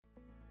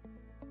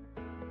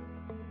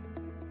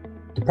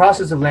The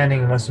process of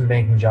landing investment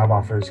banking job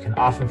offers can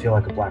often feel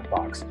like a black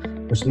box,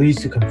 which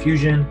leads to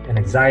confusion and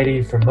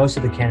anxiety for most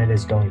of the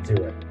candidates going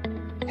through it.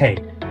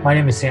 Hey, my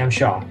name is Sam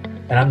Shaw,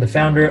 and I'm the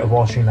founder of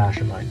Wall Street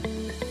Mastermind.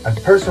 I've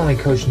personally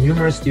coached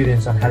numerous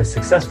students on how to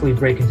successfully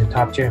break into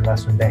top-tier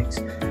investment banks,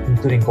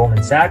 including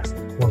Goldman Sachs,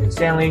 Morgan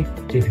Stanley,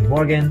 JP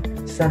Morgan,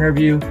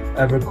 Centerview,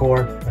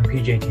 Evercore, and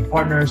PJT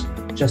Partners,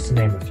 just to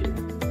name a few.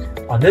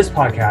 On this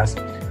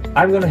podcast,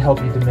 I'm going to help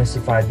you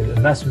demystify the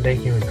investment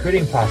banking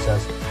recruiting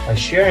process by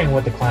sharing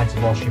what the clients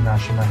of Wall Street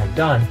Mastermind have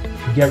done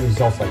to get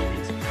results like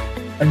these.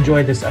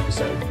 Enjoy this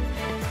episode.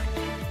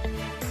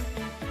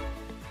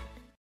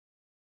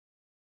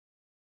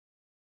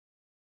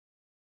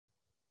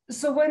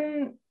 So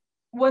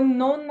when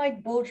known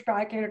like bulge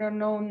bracket or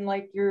known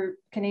like your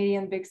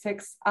Canadian Big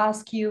Six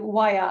ask you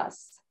why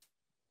us,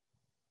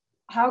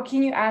 how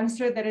can you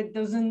answer that it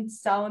doesn't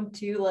sound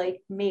too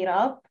like made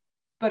up,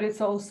 but it's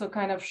also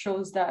kind of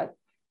shows that,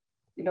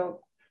 you know,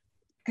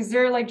 because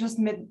they're like just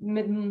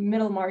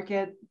middle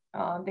market.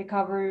 They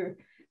cover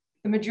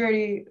the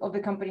majority of the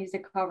companies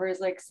they cover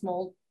is like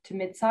small to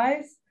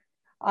mid-size.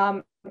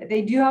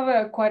 They do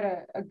have quite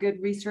a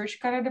good research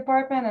kind of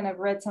department, and I've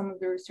read some of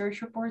the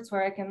research reports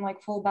where I can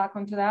like fall back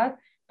onto that.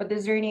 But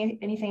is there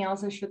anything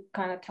else I should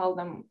kind of tell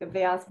them if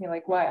they ask me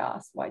like why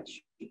us? Why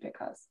should you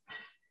pick us?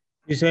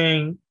 You're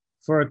saying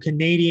for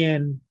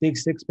Canadian Big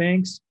Six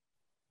banks?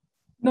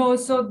 No,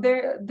 so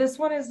this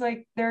one is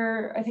like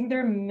I think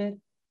they're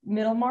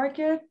middle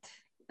market.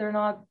 They're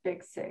not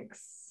Big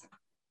Six.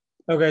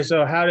 Okay,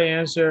 so how to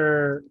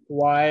answer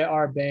why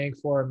our bank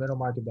for a middle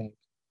market bank?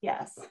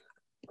 Yes.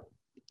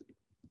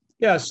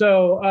 Yeah,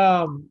 so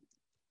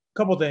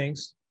couple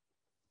things.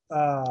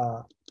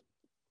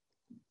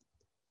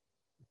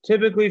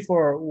 Typically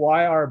for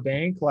why our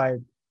bank,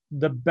 like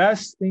the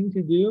best thing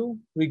to do,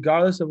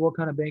 regardless of what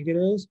kind of bank it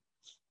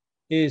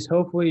is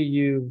hopefully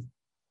you've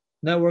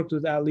networked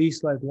with at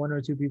least like one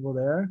or two people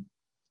there.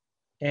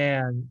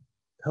 And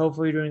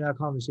hopefully during that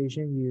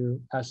conversation,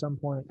 you at some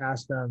point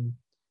ask them,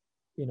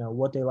 you know,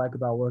 what they like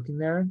about working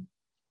there.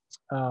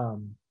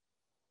 And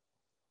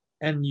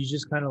you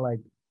just kind of like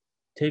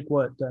take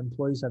what the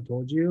employees have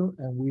told you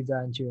and weave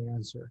that into your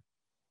answer,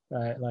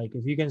 right? Like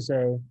if you can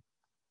say,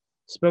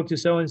 spoke to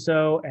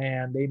so-and-so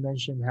and they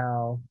mentioned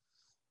how,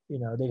 you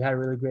know, they've had a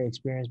really great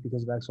experience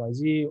because of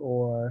XYZ,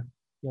 or,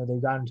 you know,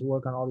 they've gotten to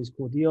work on all these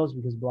cool deals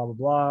because blah, blah,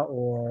 blah,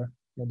 or,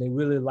 you know, they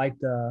really like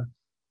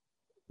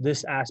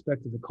this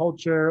aspect of the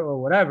culture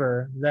or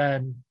whatever,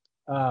 then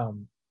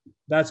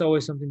that's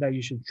always something that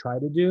you should try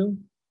to do.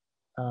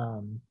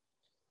 And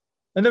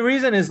the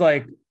reason is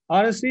like,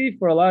 honestly,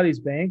 for a lot of these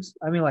banks,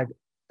 I mean, like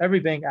every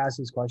bank asks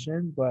this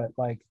question, but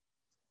like,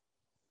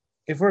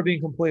 if we're being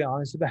completely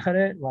honest about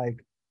it,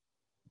 like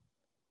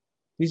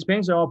these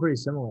banks are all pretty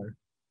similar,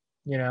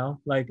 you know,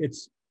 like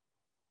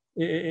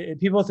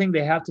people think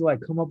they have to like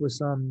come up with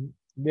some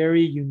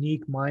very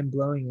unique,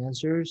 mind-blowing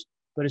answers,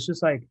 but it's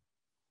just like,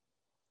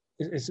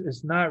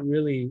 it's not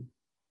really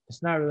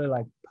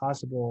like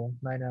possible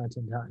 9 out of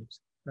 10 times,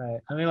 right?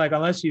 I mean, like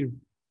unless you've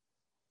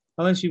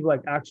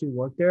like actually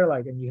worked there,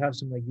 like, and you have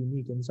some like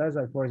unique insights.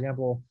 Like for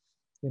example,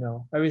 you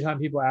know, every time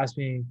people ask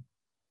me,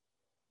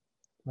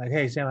 like,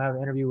 "Hey Sam, I have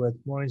an interview with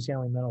Morgan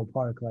Stanley Menlo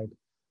Park. Like,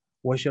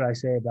 what should I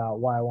say about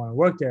why I want to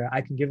work there?"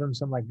 I can give them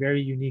some like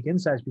very unique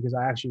insights because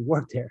I actually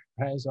worked there,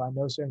 right? So I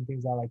know certain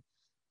things that like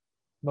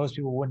most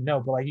people wouldn't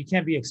know, but like you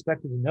can't be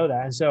expected to know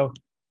that. And so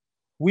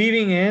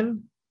weaving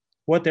in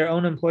what their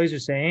own employees are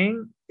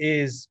saying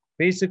is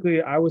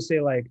basically, I would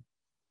say like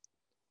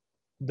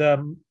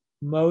the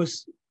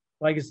most,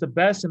 like it's the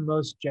best and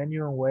most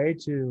genuine way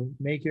to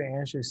make your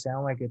answer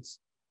sound like it's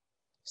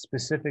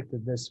specific to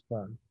this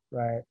firm,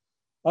 right?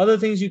 Other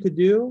things you could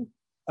do,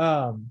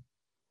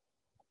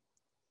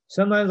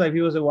 sometimes like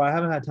people say, well, I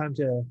haven't had time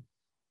to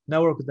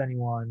network with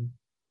anyone,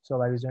 so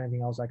like is there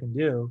anything else I can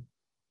do?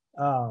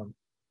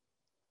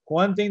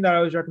 One thing that I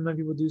always recommend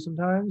people do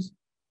sometimes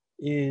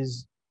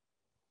is,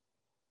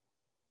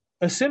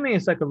 assuming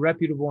it's like a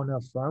reputable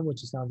enough firm,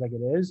 which it sounds like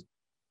it is,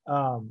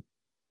 a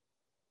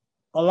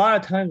lot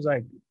of times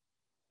like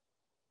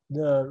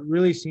the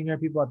really senior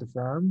people at the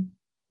firm,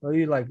 or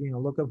you like, you know,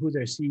 look up who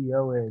their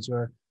CEO is,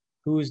 or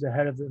who is the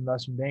head of the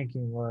investment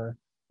banking, or,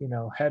 you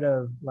know, head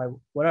of like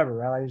whatever,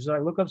 right? Like just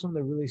like look up some of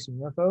the really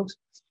senior folks,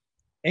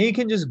 and you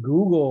can just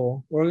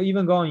Google or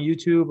even go on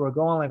YouTube or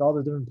go on like all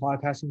the different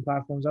podcasting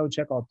platforms. I would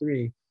check all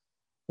three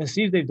and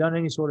see if they've done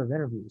any sort of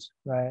interviews,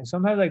 right?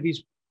 Sometimes like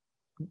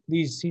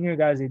these senior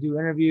guys, they do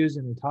interviews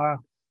and they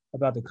talk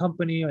about the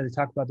company, or they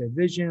talk about their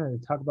vision, or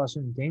they talk about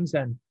certain things.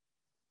 And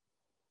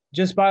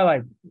just by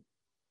like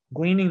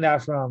gleaning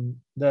that from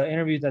the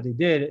interviews that they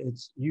did,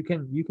 it's you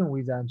can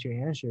weave that into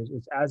your answers.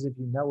 It's as if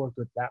you networked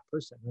with that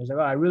person. It's like,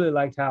 oh, I really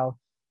liked how,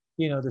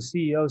 you know, the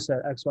CEO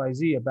said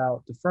XYZ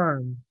about the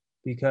firm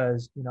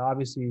because, you know,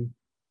 obviously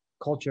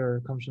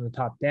culture comes from the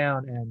top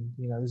down, and,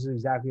 you know, this is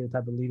exactly the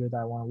type of leader that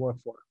I want to work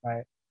for,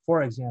 right?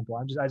 For example,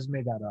 I just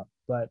made that up,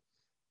 but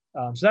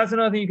so that's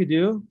another thing you could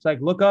do. It's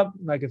like look up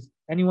like if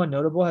anyone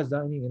notable has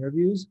done any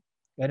interviews,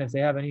 and if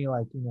they have any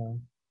like, you know,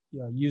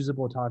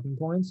 usable talking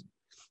points,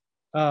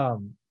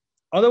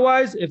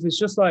 Otherwise, if it's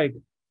just like,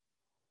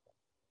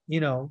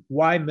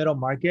 why middle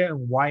market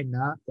and why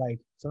not? Like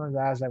sometimes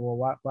I ask like, well,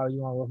 why do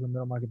you want to work for a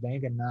middle market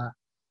bank and not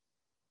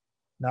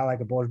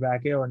like a bulge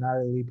bracket or not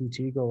a elite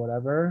boutique or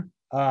whatever?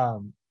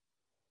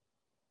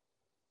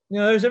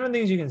 There's different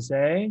things you can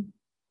say.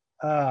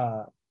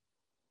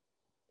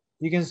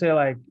 You can say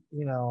like,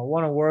 I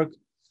want to work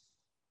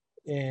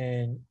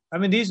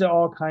these are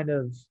all kind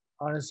of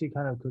honestly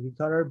kind of cookie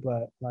cutter,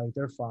 but like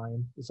they're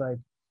fine. It's like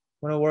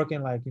want to work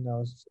in like,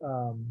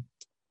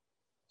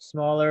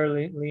 smaller,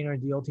 leaner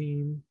deal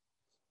team,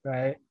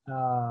 right?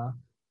 I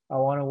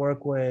want to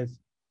work with,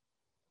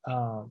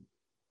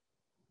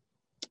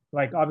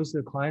 like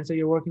obviously the clients that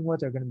you're working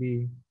with are going to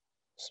be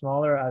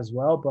smaller as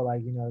well, but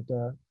like,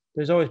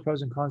 there's always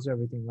pros and cons to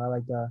everything, right?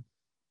 Like the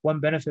one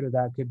benefit of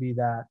that could be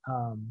that,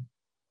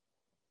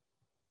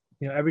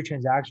 every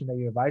transaction that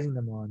you're advising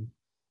them on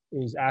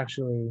is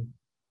actually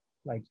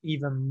like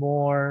even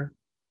more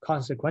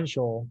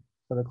consequential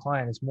for the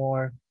client. It's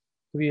more,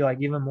 to be like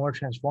even more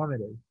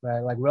transformative, right?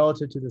 Like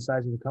relative to the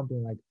size of the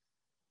company,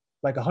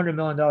 like $100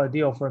 million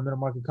deal for a middle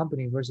market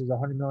company versus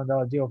 $100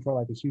 million deal for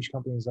like a huge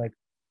company is like,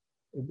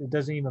 it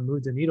doesn't even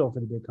move the needle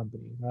for the big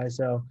company, right?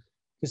 So you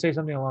could say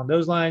something along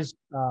those lines.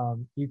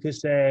 You could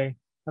say,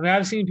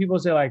 I've seen people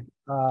say like,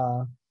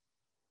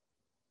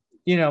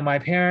 my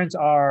parents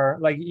are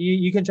like,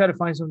 you can try to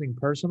find something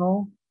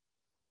personal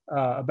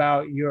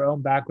about your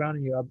own background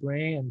and your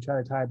upbringing and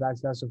try to tie it back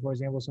to that. So for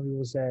example, some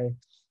people say,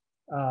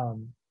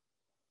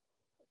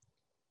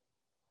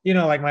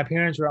 like my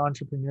parents were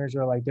entrepreneurs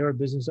or like they were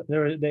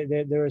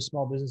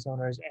small business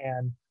owners.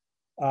 And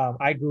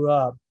I grew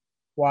up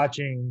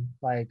watching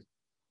like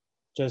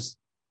just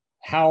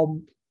how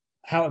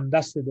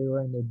invested they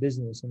were in their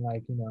business and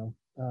like,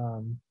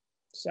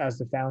 just as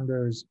the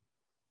founders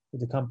of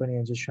the company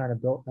and just trying to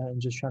build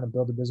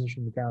the business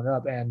from the ground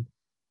up. And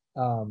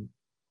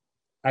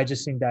I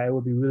just think that it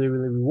would be really,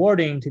 really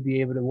rewarding to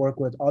be able to work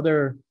with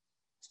other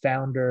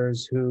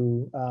founders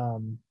who,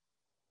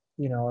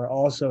 are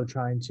also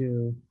trying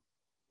to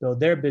build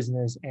their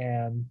business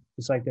and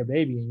it's like their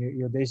baby and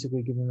you're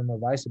basically giving them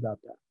advice about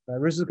that, right?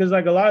 Versus because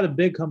like a lot of the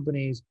big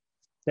companies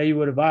that you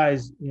would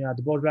advise, at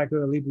the bulge bracket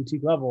or elite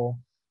boutique level,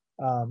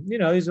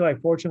 these are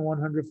like Fortune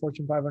 100,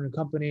 Fortune 500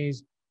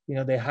 companies.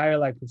 They hire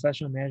like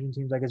professional management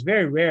teams. Like it's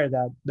very rare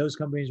that those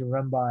companies are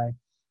run by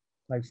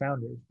like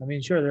founders.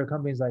 Sure, there are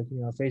companies like,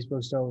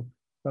 Facebook's still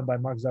run by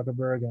Mark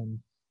Zuckerberg and,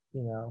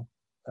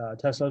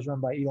 Tesla's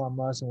run by Elon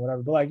Musk and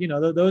whatever. But like,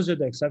 those are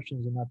the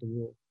exceptions and not the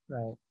rule,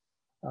 right?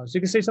 So you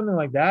can say something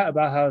like that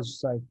about how it's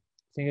just like,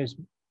 I think it's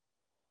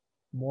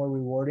more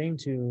rewarding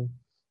to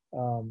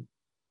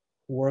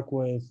work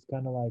with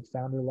kind of like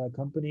founder-led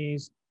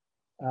companies.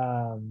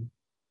 Trying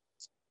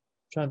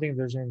to think if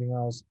there's anything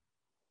else.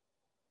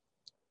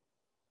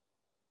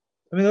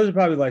 Those are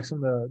probably like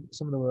some of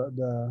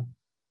the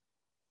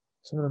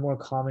more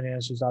common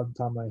answers off the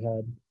top of my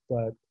head.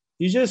 But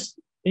you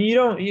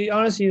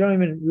honestly don't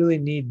even really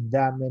need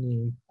that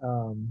many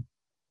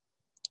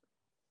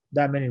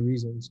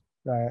reasons,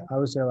 right? I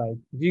would say like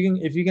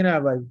if you can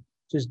have like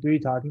just 3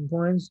 talking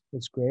points,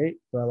 it's great.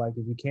 But like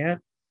if you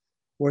can't,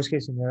 worst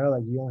case scenario,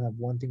 like you only have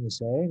one thing to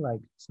say,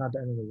 like it's not the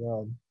end of the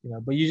world,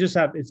 But you just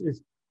have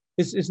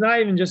it's not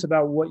even just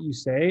about what you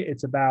say.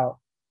 It's about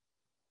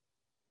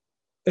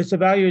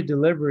your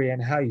delivery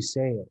and how you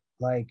say it.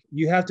 Like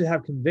you have to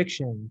have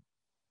conviction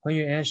when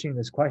you're answering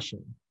this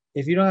question.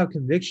 If you don't have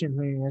conviction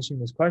when you're answering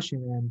this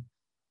question, then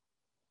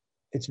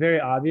it's very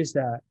obvious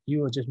that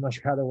you would just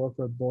much rather work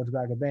for a bulge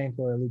bracket bank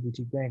or a elite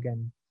boutique bank,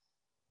 and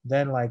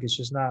then like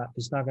it's not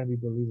going to be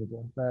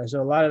believable, right?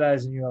 So a lot of that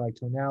is in your like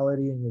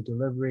tonality and your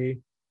delivery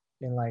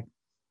and like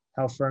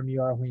how firm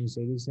you are when you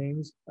say these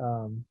things.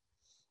 And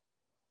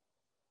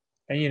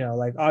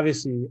like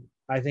obviously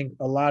I think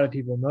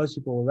most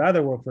people would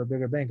rather work for a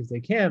bigger bank if they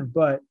can,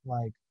 but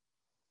like,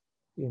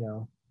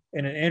 in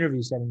an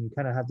interview setting, you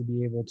kind of have to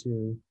be able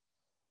to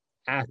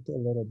act a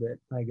little bit,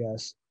 I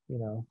guess,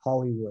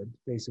 Hollywood,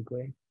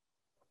 basically.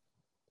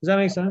 Does that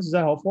make sense? Is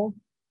that helpful?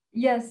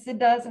 Yes, it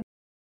does.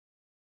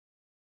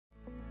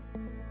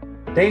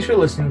 Thanks for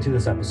listening to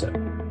this episode.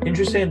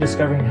 Interested in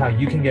discovering how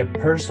you can get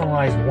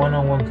personalized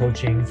one-on-one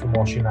coaching from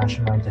Wall Street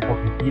Mastermind to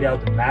help you beat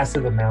out the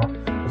massive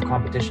amount of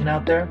competition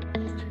out there?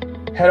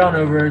 Head on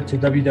over to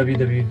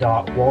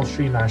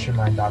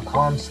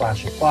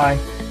www.wallstreetmastermind.com/apply.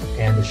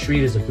 And the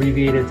street is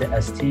abbreviated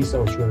to ST,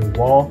 so it's really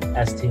wall,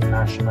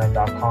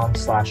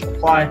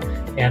 stmastermind.com/apply.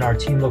 And our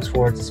team looks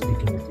forward to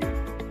speaking with you.